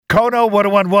Kono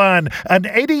 1011. An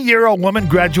 80-year-old woman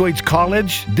graduates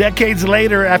college decades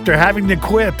later after having to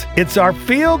quit. It's our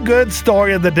feel-good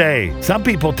story of the day. Some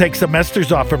people take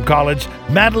semesters off from college.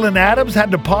 Madeline Adams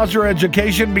had to pause her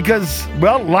education because,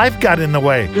 well, life got in the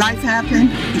way. Life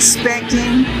happened,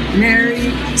 expecting,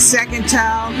 married, second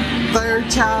child, third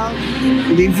child,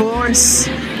 divorce,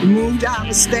 moved out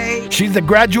of state. She's a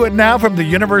graduate now from the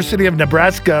University of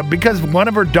Nebraska because one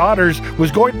of her daughters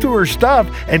was going through her stuff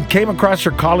and came across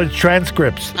her college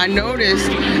transcripts. I noticed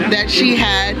that she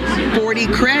had 40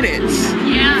 credits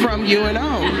from UNO.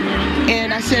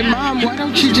 And I said, Mom, why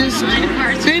don't you just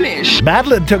finish?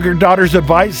 Madeline took her daughter's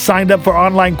advice, signed up for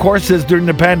online courses during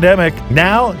the pandemic.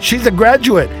 Now she's a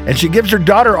graduate and she gives her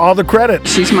daughter all the credit.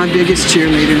 She's my biggest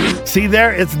cheerleader. See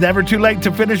there, it's never too late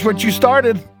to finish what you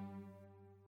started.